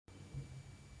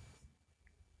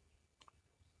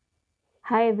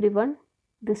Hi everyone,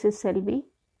 this is Selvi.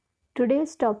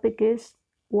 Today's topic is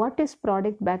what is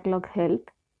product backlog health,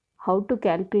 how to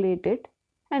calculate it,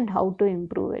 and how to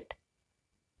improve it.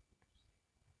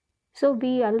 So,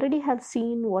 we already have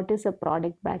seen what is a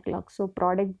product backlog. So,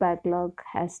 product backlog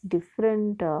has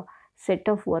different set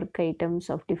of work items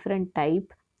of different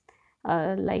type,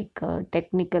 like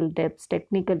technical depths,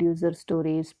 technical user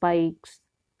stories, spikes,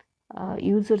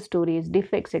 user stories,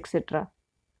 defects, etc.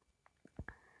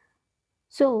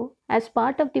 So, as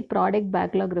part of the product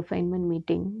backlog refinement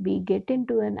meeting, we get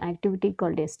into an activity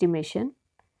called estimation.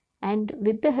 And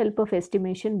with the help of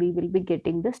estimation, we will be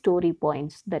getting the story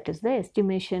points, that is the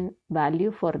estimation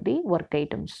value for the work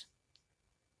items.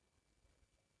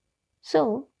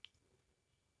 So,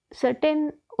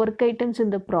 certain work items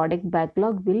in the product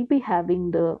backlog will be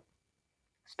having the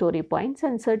story points,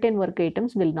 and certain work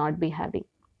items will not be having,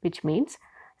 which means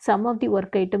some of the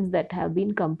work items that have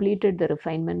been completed the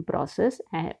refinement process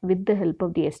with the help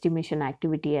of the estimation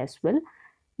activity as well,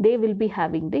 they will be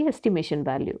having the estimation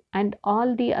value, and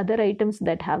all the other items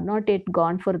that have not yet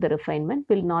gone for the refinement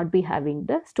will not be having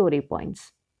the story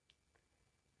points.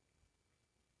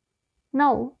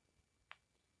 Now,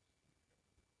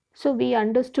 so we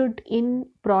understood in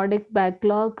product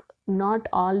backlog not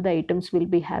all the items will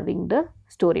be having the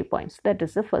story points. That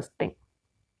is the first thing.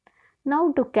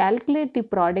 Now, to calculate the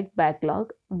product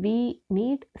backlog, we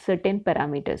need certain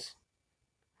parameters.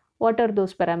 What are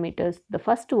those parameters? The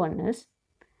first one is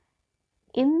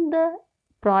in the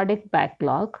product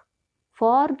backlog,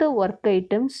 for the work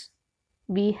items,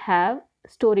 we have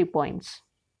story points,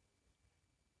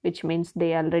 which means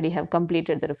they already have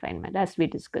completed the refinement as we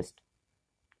discussed.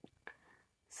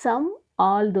 Sum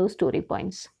all those story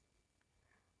points.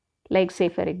 Like, say,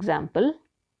 for example,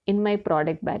 in my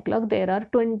product backlog, there are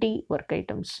 20 work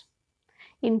items.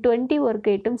 In 20 work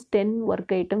items, 10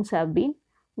 work items have been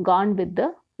gone with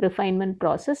the refinement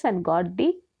process and got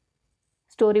the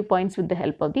story points with the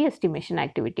help of the estimation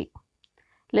activity.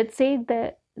 Let's say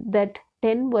that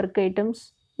 10 work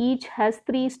items each has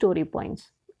 3 story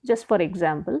points, just for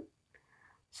example.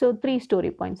 So 3 story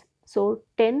points. So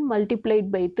 10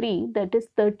 multiplied by 3, that is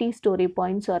 30 story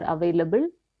points are available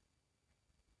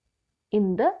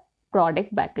in the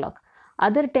product backlog.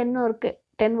 Other 10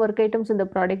 work items in the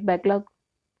product backlog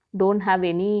don't have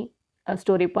any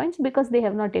story points because they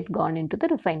have not yet gone into the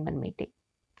refinement meeting.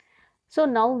 So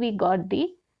now we got the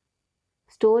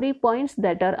story points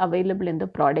that are available in the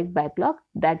product backlog,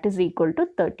 that is equal to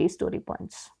 30 story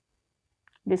points.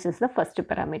 This is the first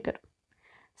parameter.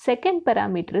 Second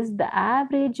parameter is the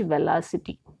average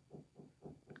velocity.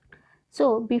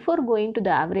 So before going to the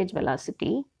average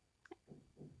velocity,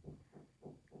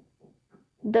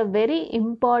 the very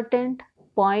important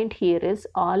point here is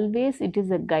always it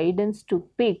is a guidance to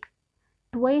pick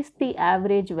twice the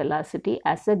average velocity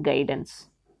as a guidance.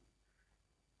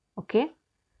 Okay.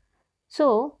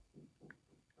 So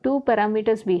two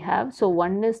parameters we have. So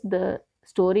one is the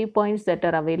story points that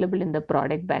are available in the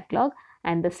product backlog,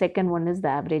 and the second one is the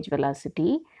average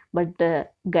velocity. But the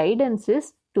guidance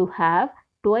is to have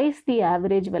twice the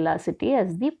average velocity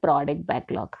as the product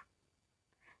backlog.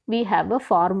 We have a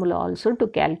formula also to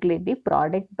calculate the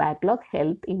product backlog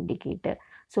health indicator.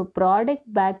 So product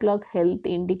backlog health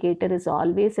indicator is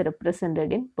always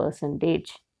represented in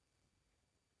percentage.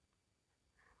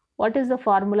 What is the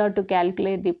formula to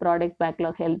calculate the product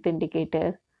backlog health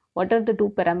indicator? What are the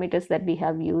two parameters that we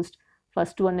have used?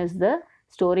 First one is the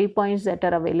story points that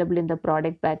are available in the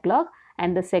product backlog,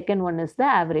 and the second one is the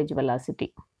average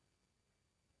velocity.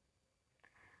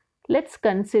 Let's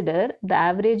consider the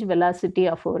average velocity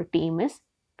of our team is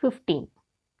 15.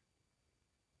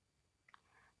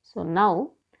 So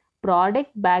now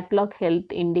product backlog health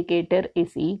indicator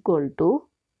is equal to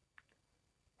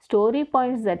story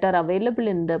points that are available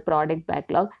in the product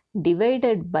backlog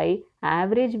divided by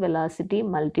average velocity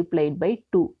multiplied by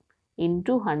 2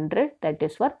 into 100, that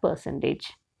is for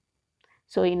percentage.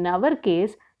 So in our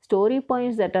case, story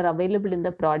points that are available in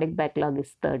the product backlog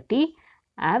is 30,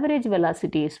 average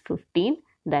velocity is 15.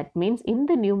 That means in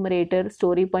the numerator,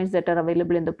 story points that are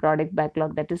available in the product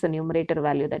backlog, that is the numerator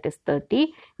value, that is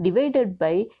 30, divided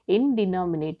by in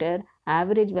denominator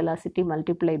average velocity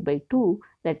multiplied by 2,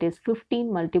 that is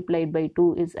 15 multiplied by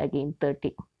 2 is again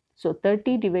 30. So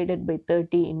 30 divided by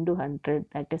 30 into 100,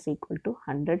 that is equal to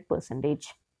 100%.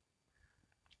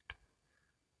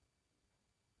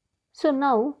 So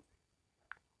now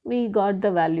we got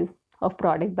the value of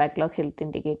product backlog health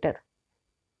indicator.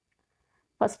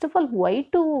 First of all, why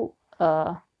to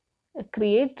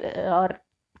create or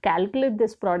calculate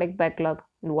this product backlog?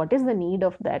 What is the need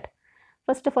of that?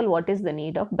 First of all, what is the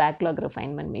need of backlog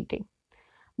refinement meeting?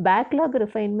 Backlog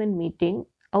refinement meeting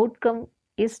outcome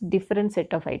is different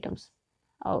set of items.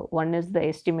 One is the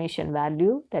estimation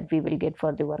value that we will get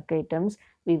for the work items.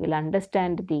 We will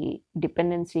understand the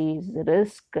dependencies,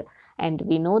 risk, and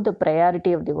we know the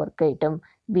priority of the work item.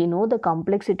 We know the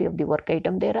complexity of the work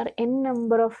item. There are n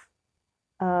number of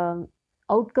um,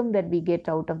 outcome that we get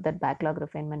out of that backlog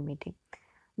refinement meeting.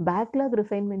 Backlog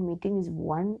refinement meeting is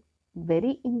one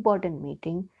very important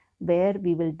meeting where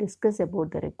we will discuss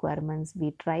about the requirements.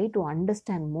 We try to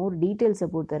understand more details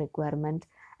about the requirement,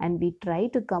 and we try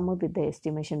to come up with the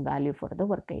estimation value for the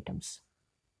work items.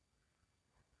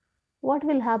 What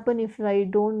will happen if I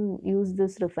don't use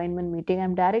this refinement meeting?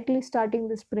 I'm directly starting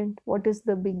the sprint. What is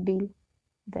the big deal?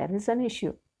 There is an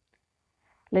issue.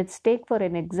 Let's take for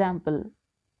an example.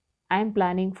 I'm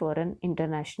planning for an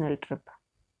international trip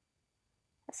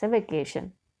as a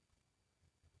vacation.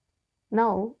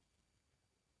 Now,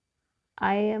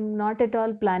 I am not at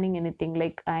all planning anything.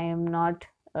 Like, I am not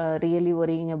really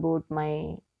worrying about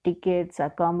my tickets,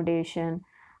 accommodation.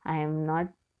 I am not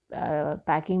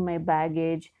packing my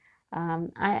baggage.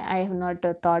 I have not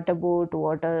thought about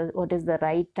what is the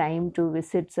right time to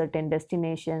visit certain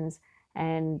destinations,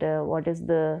 and what is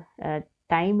the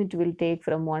time it will take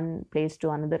from one place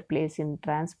to another place in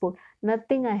transport.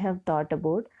 Nothing I have thought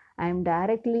about. I am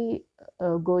directly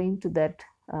going to that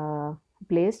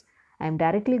place. I'm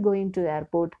directly going to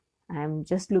airport. I'm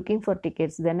just looking for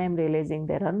tickets. Then I'm realizing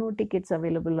there are no tickets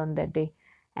available on that day.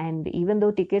 And even though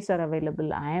tickets are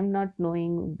available, I am not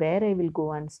knowing where I will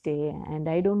go and stay. And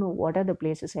I don't know what are the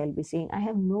places I'll be seeing. I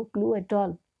have no clue at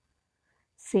all.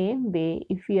 Same way,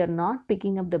 if we are not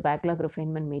picking up the backlog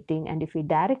refinement meeting and if we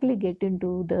directly get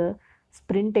into the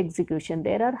sprint execution,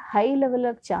 there are high level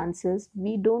of chances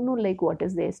we don't know like what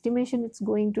is the estimation it's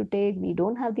going to take. We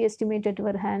don't have the estimate at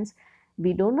our hands.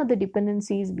 We don't know the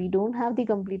dependencies. We don't have the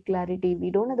complete clarity.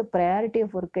 We don't know the priority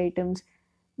of work items.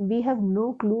 We have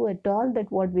no clue at all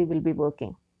that what we will be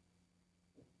working.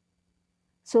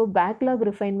 So backlog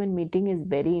refinement meeting is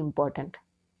very important.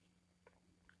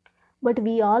 But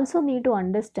we also need to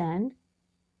understand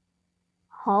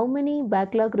how many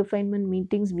backlog refinement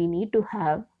meetings we need to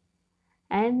have,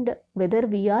 and whether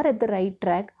we are at the right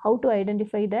track. How to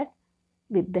identify that?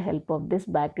 With the help of this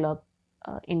backlog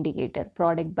indicator,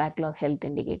 product backlog health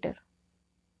indicator.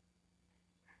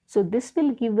 So this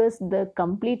will give us the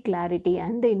complete clarity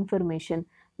and the information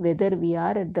whether we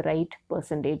are at the right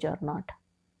percentage or not.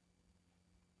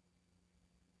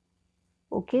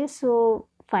 Okay, so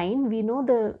fine, we know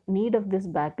the need of this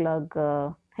backlog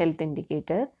health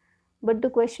indicator. But the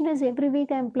question is, every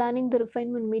week I'm planning the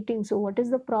refinement meeting. So what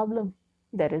is the problem?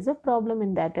 There is a problem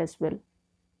in that as well.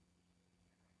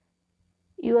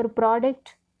 Your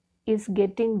product is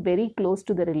getting very close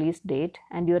to the release date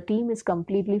and your team is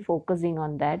completely focusing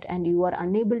on that, and you are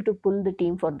unable to pull the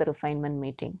team for the refinement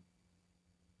meeting.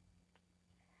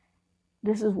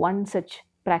 This is one such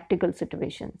practical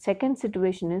situation. Second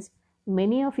situation is,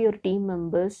 many of your team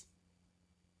members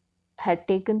had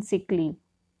taken sick leave.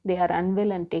 They are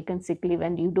unwell and taken sick leave,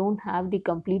 and you don't have the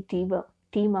complete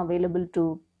team available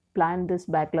to plan this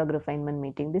backlog refinement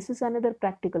meeting. This is another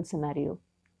practical scenario.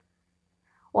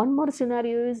 One more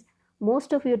scenario is,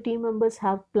 most of your team members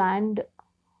have planned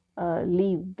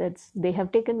leave. That's, they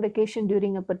have taken vacation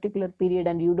during a particular period,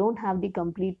 and you don't have the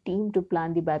complete team to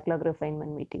plan the backlog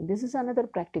refinement meeting. This is another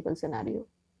practical scenario.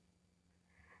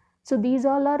 So these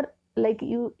all are like,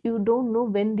 you don't know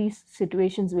when these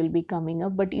situations will be coming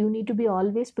up, but you need to be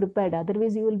always prepared.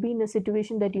 Otherwise you will be in a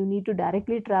situation that you need to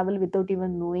directly travel without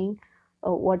even knowing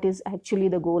what is actually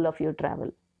the goal of your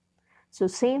travel. So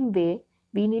same way,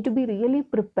 we need to be really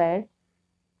prepared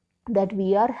that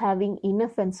we are having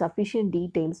enough and sufficient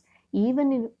details,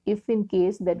 even if in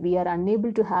case that we are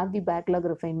unable to have the backlog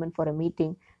refinement for a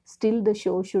meeting, still the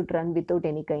show should run without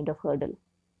any kind of hurdle.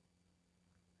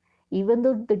 Even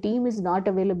though the team is not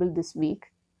available this week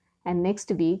and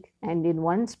next week, and in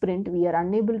one sprint we are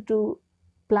unable to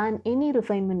plan any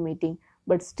refinement meeting,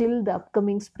 but still the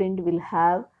upcoming sprint will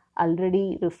have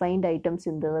already refined items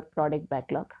in the product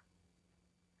backlog.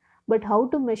 But how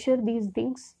to measure these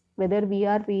things? Whether we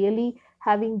are really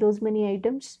having those many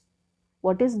items?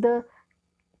 What is the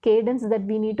cadence that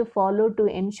we need to follow to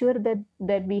ensure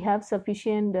that we have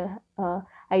sufficient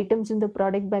items in the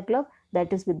product backlog?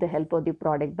 That is with the help of the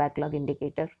product backlog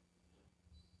indicator.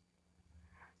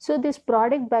 So this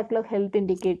product backlog health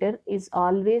indicator is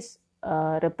always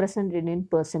represented in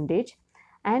percentage,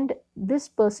 and this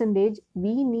percentage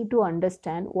we need to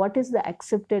understand what is the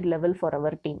accepted level for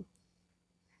our team.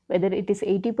 Whether it is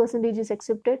 80% is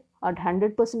accepted, or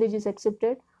 100% is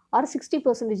accepted, or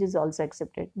 60% is also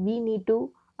accepted. We need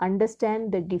to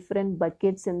understand the different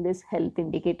buckets in this health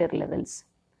indicator levels.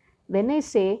 When I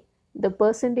say the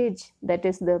percentage, that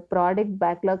is the product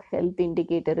backlog health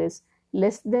indicator, is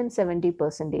less than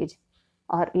 70%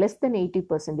 or less than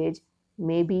 80%,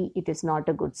 maybe it is not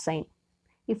a good sign.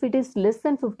 If it is less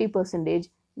than 50%,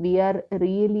 we are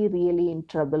really, really in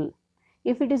trouble.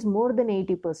 If it is more than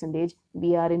 80%,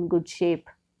 we are in good shape.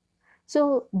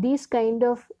 So these kind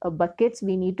of buckets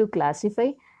we need to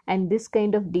classify, and this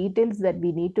kind of details that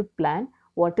we need to plan.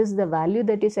 What is the value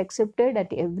that is accepted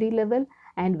at every level,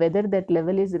 and whether that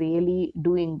level is really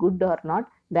doing good or not,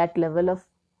 that level of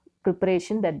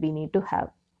preparation that we need to have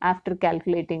after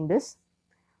calculating this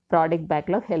product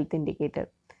backlog health indicator.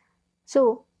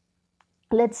 So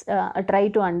let's try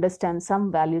to understand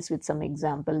some values with some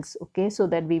examples, okay, so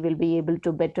that we will be able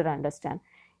to better understand.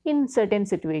 In certain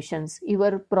situations,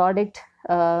 your product,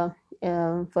 for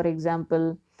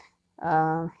example,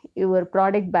 your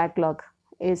product backlog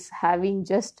is having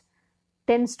just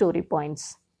 10 story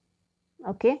points,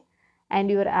 okay, and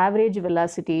your average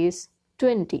velocity is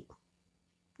 20,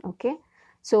 okay.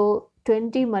 So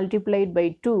 20 multiplied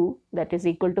by 2, that is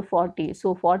equal to 40.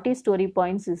 So 40 story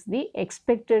points is the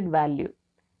expected value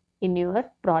in your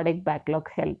product backlog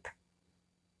health.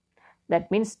 That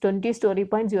means 20 story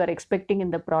points you are expecting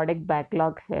in the product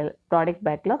backlog,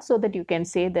 so that you can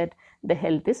say that the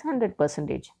health is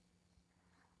 100%.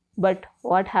 But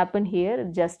what happened here?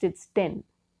 Just it's 10.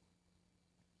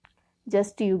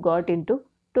 Just you got into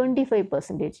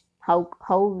 25%.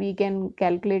 How we can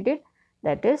calculate it?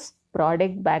 That is,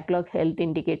 product backlog health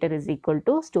indicator is equal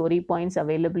to story points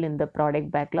available in the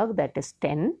product backlog, that is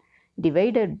 10,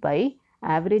 divided by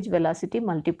average velocity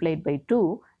multiplied by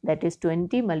 2, that is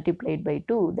 20 multiplied by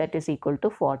 2, that is equal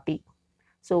to 40.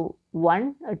 So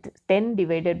 10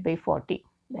 divided by 40,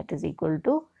 that is equal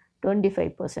to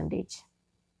 25%.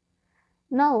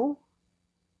 Now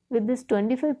with this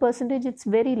 25%, it's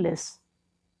very less.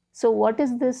 So what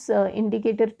is this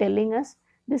indicator telling us?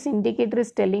 This indicator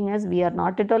is telling us we are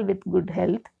not at all with good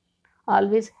health.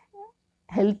 Always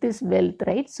health is wealth,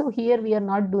 right? So here we are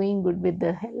not doing good with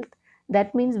the health.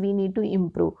 That means we need to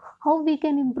improve. How we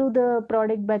can improve the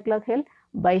product backlog health?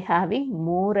 By having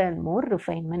more and more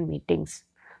refinement meetings.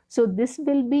 So this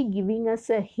will be giving us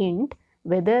a hint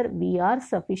whether we are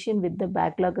sufficient with the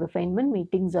backlog refinement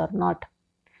meetings or not.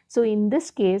 So in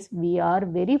this case, we are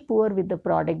very poor with the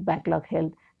product backlog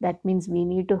health. That means we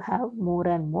need to have more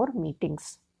and more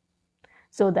meetings.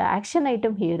 So the action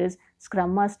item here is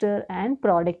Scrum Master and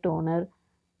Product Owner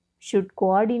should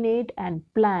coordinate and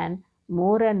plan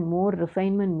more and more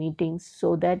refinement meetings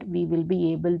so that we will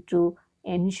be able to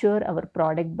ensure our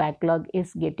product backlog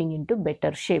is getting into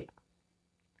better shape.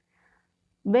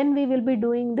 When we will be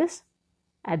doing this?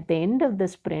 At the end of the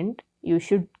sprint, you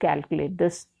should calculate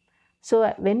this.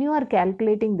 So when you are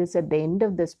calculating this at the end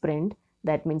of the sprint,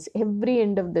 that means every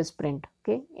end of the sprint,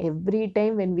 okay, every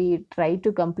time when we try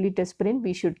to complete a sprint,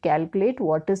 we should calculate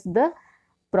what is the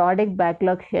product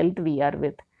backlog health we are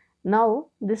with. Now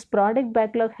this product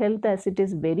backlog health, as it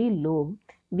is very low,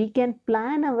 we can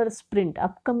plan our sprint,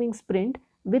 upcoming sprint,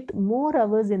 with more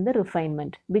hours in the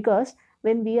refinement, because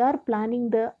when we are planning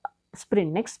the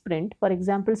sprint, next sprint, for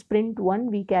example sprint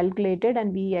 1, we calculated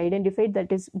and we identified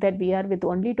that we are with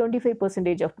only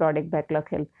 25% of product backlog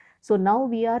health. So now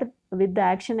we are with the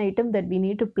action item that we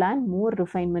need to plan more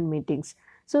refinement meetings.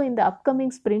 So in the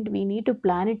upcoming sprint, we need to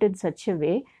plan it in such a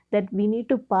way that we need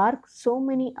to park so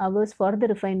many hours for the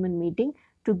refinement meeting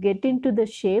to get into the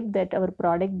shape that our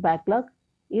product backlog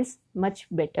is much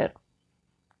better.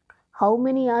 How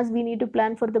many hours we need to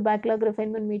plan for the backlog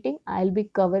refinement meeting? I'll be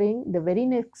covering the very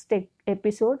next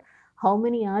episode, how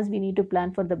many hours we need to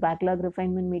plan for the backlog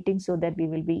refinement meeting so that we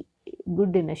will be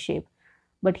good in a shape.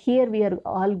 But here we are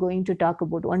all going to talk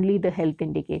about only the health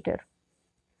indicator.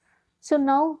 So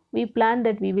now we plan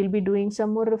that we will be doing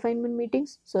some more refinement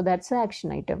meetings. So that's the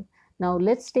action item. Now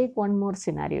let's take one more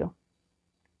scenario.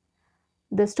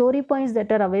 The story points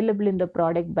that are available in the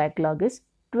product backlog is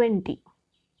 20.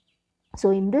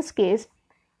 So in this case,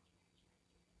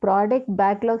 product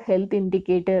backlog health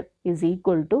indicator is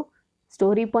equal to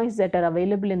story points that are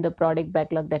available in the product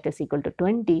backlog, that is equal to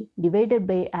 20, divided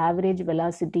by average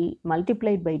velocity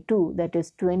multiplied by 2, that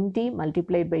is 20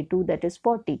 multiplied by 2, that is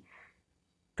 40.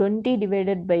 20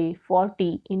 divided by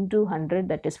 40 into 100,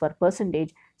 that is for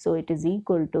percentage, so it is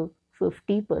equal to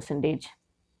 50%.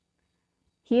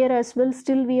 Here as well,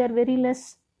 still we are very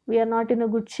less, we are not in a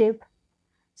good shape.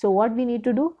 So what we need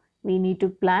to do? We need to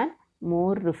plan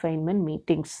more refinement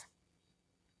meetings.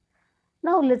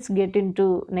 Now let's get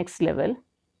into next level.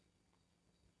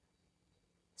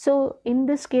 So in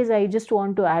this case, I just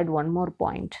want to add one more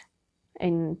point.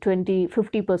 in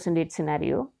 50%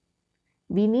 scenario.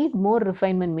 We need more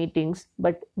refinement meetings,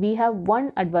 but we have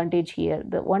one advantage here.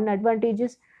 The one advantage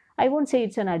is, I won't say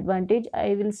it's an advantage,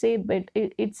 I will say, but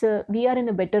it's a, we are in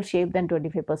a better shape than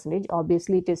 25%.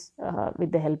 Obviously it is,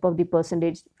 with the help of the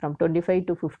percentage from 25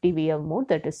 to 50 we have moved,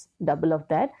 that is double of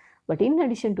that. But in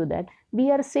addition to that,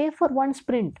 we are safe for one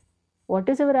sprint. What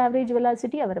is our average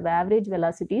velocity? Our average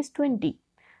velocity is 20.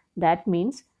 That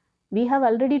means we have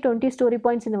already 20 story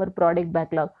points in our product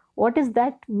backlog. What does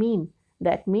that mean?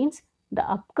 That means the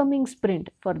upcoming sprint,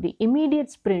 for the immediate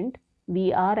sprint,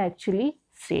 we are actually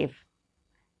safe.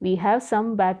 We have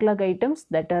some backlog items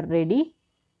that are ready,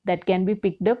 that can be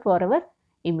picked up for our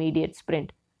immediate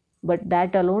sprint. But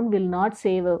that alone will not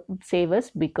save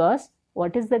us, because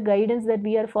what is the guidance that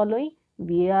we are following?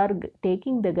 We are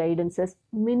taking the guidance as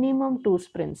minimum 2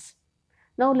 sprints.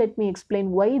 Now let me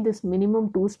explain why this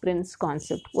minimum 2 sprints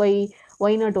concept. Why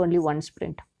not only 1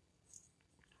 sprint?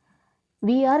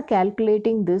 We are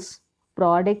calculating this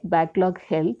product backlog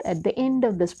health at the end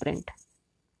of the sprint.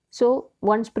 So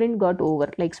one sprint got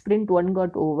over, like sprint 1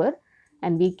 got over,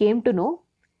 and we came to know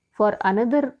for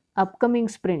another upcoming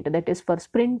sprint, that is for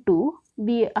sprint 2,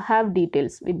 we have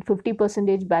details. With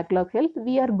 50% backlog health,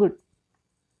 we are good.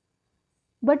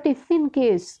 But if in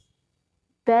case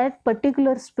that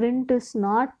particular sprint is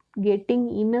not getting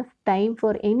enough time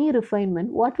for any refinement,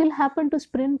 what will happen to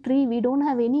sprint 3? We don't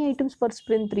have any items for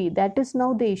sprint 3. That is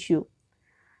now the issue.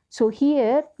 So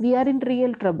here we are in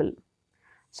real trouble.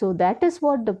 So that is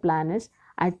what the plan is.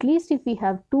 At least if we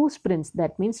have 2 sprints,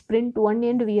 that means sprint 1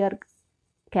 end we are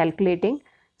calculating,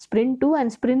 sprint 2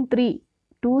 and sprint 3,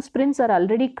 2 sprints are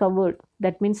already covered.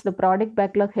 That means the product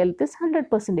backlog health is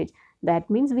 100%. That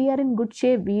means we are in good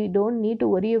shape. We don't need to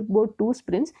worry about 2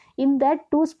 sprints. In that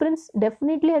 2 sprints,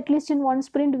 definitely at least in 1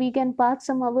 sprint, we can park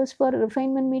some hours for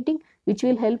refinement meeting, which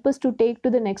will help us to take to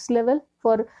the next level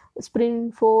for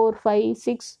sprint 4, 5,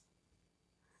 6.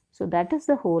 So that is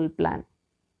the whole plan.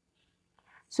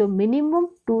 So minimum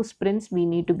 2 sprints we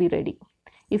need to be ready.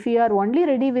 If we are only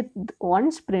ready with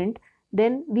 1 sprint,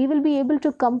 then we will be able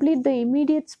to complete the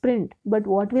immediate sprint. But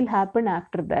what will happen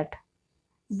after that?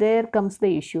 There comes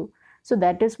the issue. So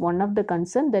that is one of the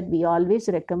concerns that we always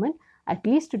recommend. At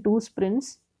least 2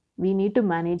 sprints we need to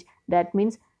manage. That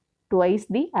means twice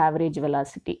the average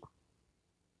velocity.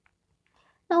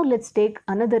 Now let's take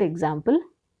another example.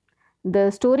 The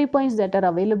story points that are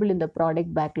available in the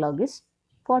product backlog is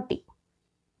 40.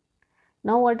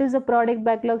 Now what is the product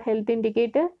backlog health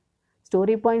indicator?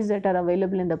 Story points that are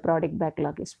available in the product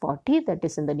backlog is 40, that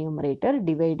is in the numerator,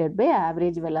 divided by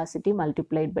average velocity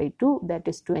multiplied by 2, that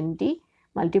is 20,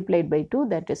 multiplied by 2,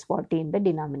 that is 40 in the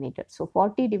denominator. So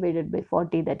 40 divided by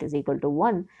 40, that is equal to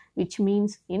 1, which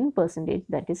means in percentage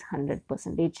that is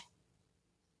 100%.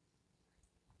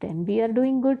 Then we are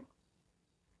doing good.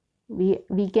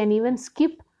 We can even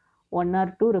skip 1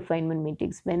 or 2 refinement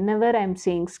meetings. Whenever I am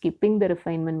saying skipping the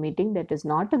refinement meeting, that is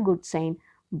not a good sign.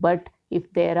 But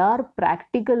if there are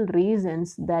practical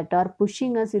reasons that are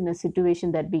pushing us in a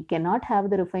situation that we cannot have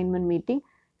the refinement meeting,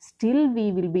 still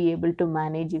we will be able to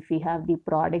manage if we have the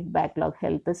product backlog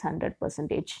health is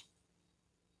 100%.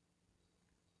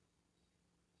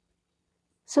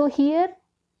 So here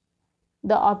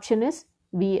the option is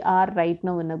we are right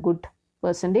now in a good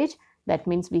percentage. That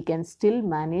means we can still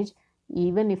manage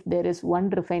even if there is 1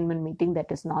 refinement meeting that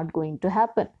is not going to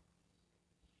happen.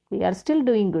 We are still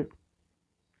doing good.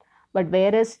 But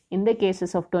whereas in the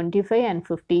cases of 25 and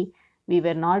 50, we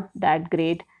were not that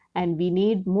great, and we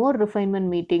need more refinement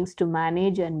meetings to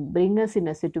manage and bring us in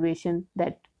a situation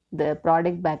that the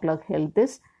product backlog health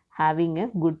is having a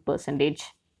good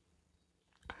percentage.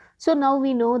 So now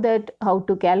we know that how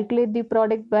to calculate the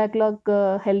product backlog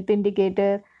health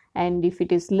indicator, and if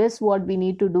it is less, what we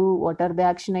need to do, what are the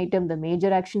action item? The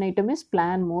major action item is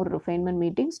plan more refinement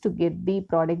meetings to get the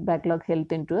product backlog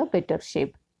health into a better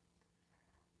shape.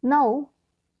 Now,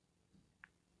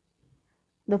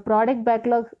 the product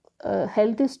backlog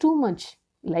health is too much,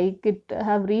 like it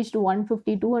have reached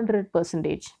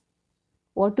 150-200%.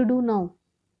 What to do now?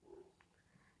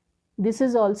 This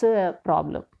is also a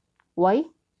problem. Why?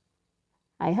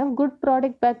 I have good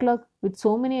product backlog with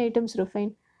so many items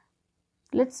refined.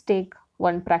 Let's take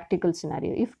one practical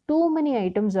scenario. If too many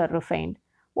items are refined,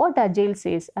 what Agile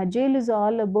says, Agile is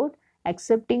all about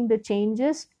accepting the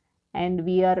changes, and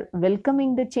we are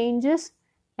welcoming the changes,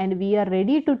 and we are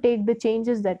ready to take the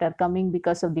changes that are coming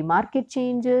because of the market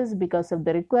changes, because of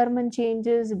the requirement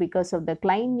changes, because of the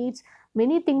client needs.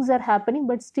 Many things are happening,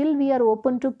 but still we are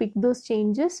open to pick those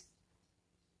changes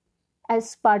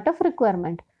as part of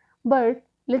requirement. But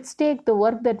Let's take the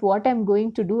work that what I'm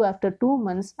going to do after 2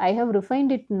 months. I have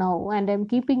refined it now and I'm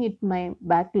keeping it in my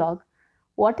backlog.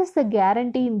 What is the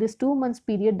guarantee in this 2 months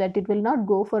period that it will not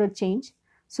go for a change?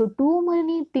 So, too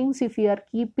many things, if we are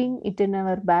keeping it in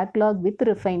our backlog with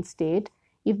refined state,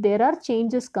 if there are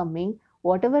changes coming,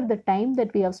 whatever the time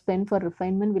that we have spent for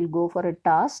refinement will go for a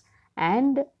task,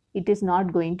 and it is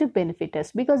not going to benefit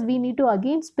us because we need to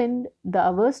again spend the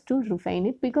hours to refine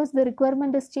it because the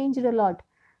requirement has changed a lot.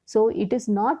 So it is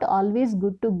not always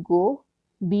good to go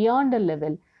beyond a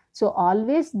level. So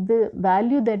always the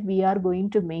value that we are going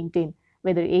to maintain,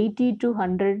 whether 80 to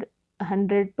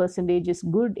 100 percentage is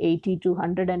good, 80 to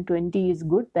 120 is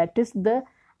good, that is the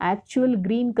actual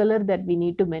green color that we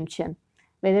need to mention.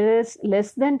 Whether it is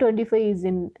less than 25 is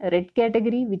in red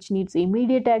category, which needs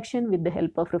immediate action with the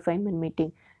help of refinement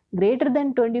meeting. Greater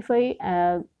than 25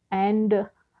 and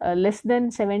less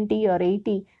than 70 or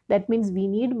 80, that means we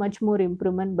need much more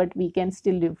improvement, but we can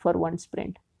still live for one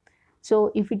sprint.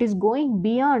 So if it is going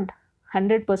beyond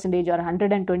 100 percentage or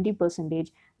 120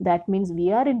 percentage, that means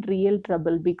we are in real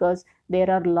trouble because there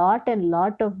are lot and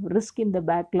lot of risk in the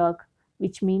backlog,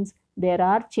 which means there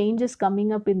are changes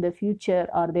coming up in the future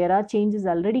or there are changes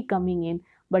already coming in,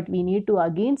 but we need to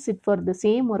again sit for the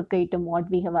same work item what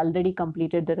we have already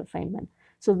completed the refinement.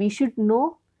 So we should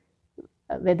know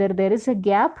whether there is a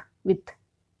gap with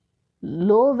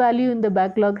low value in the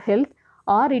backlog health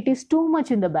or it is too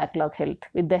much in the backlog health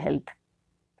with the health.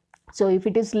 So if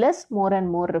it is less, more and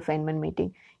more refinement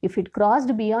meeting. If it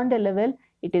crossed beyond a level,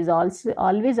 it is also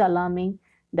always alarming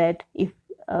that if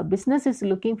a business is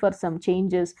looking for some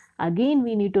changes, again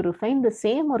we need to refine the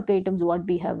same work items what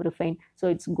we have refined. So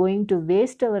it's going to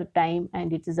waste our time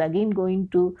and it is again going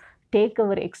to take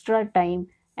our extra time,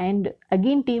 and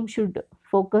again team should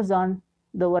focus on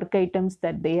the work items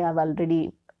that they have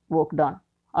already worked on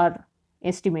or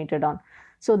estimated on.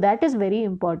 So that is very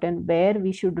important where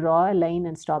we should draw a line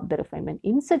and stop the refinement.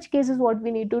 In such cases, what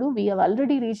we need to do, we have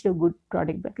already reached a good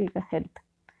product health.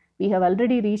 We have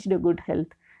already reached a good health.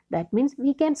 That means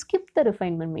we can skip the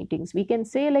refinement meetings. We can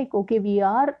say like, okay, we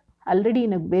are already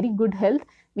in a very good health.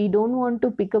 We don't want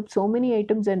to pick up so many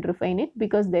items and refine it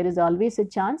because there is always a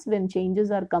chance when changes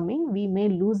are coming, we may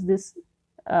lose this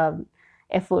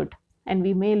effort and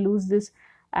we may lose this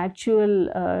actual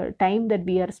time that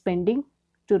we are spending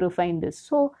to refine this.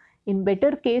 So in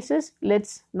better cases,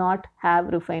 let's not have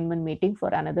refinement meeting for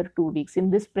another 2 weeks.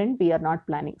 In this sprint, we are not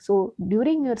planning. So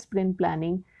during your sprint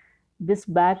planning, this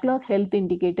backlog health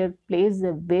indicator plays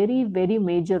a very, very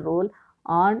major role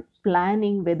on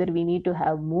planning whether we need to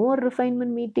have more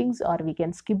refinement meetings or we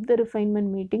can skip the refinement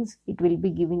meetings. It will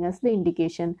be giving us the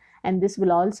indication, and this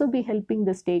will also be helping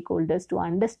the stakeholders to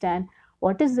understand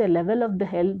what is the level of the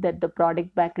health that the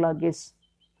product backlog is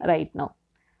right now.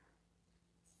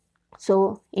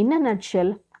 So, in a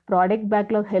nutshell, product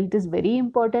backlog health is very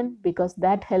important because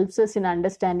that helps us in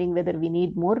understanding whether we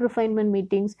need more refinement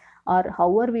meetings or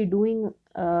how are we doing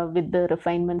with the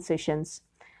refinement sessions.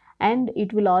 And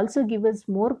it will also give us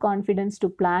more confidence to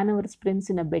plan our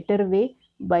sprints in a better way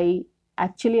by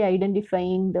actually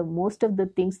identifying the most of the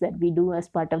things that we do as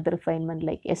part of the refinement,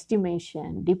 like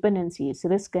estimation, dependencies,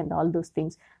 risk, and all those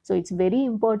things. So it's very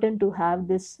important to have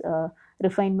this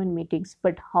refinement meetings.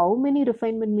 But how many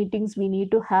refinement meetings we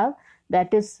need to have,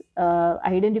 that is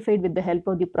identified with the help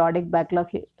of the product backlog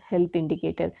health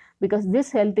indicator, because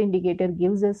this health indicator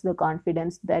gives us the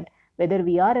confidence that whether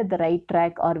we are at the right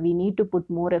track or we need to put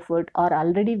more effort or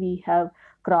already we have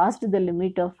crossed the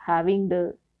limit of having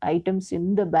the items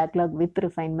in the backlog with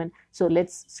refinement, so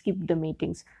let's skip the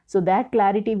meetings. So that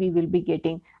clarity we will be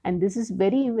getting, and this is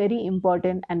very, very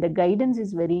important, and the guidance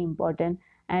is very important,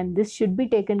 and this should be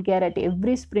taken care at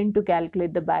every sprint to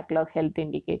calculate the backlog health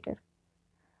indicator.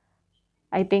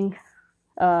 I think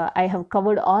I have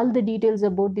covered all the details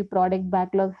about the product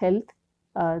backlog health.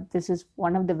 This is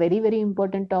one of the very, very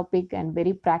important topic and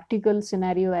very practical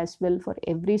scenario as well for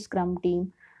every Scrum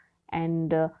team,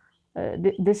 and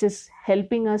this is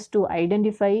helping us to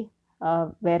identify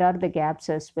where are the gaps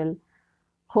as well.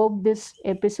 Hope this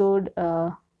episode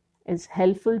is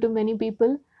helpful to many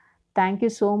people. Thank you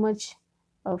so much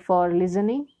for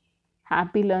listening.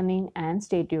 Happy learning and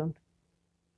stay tuned.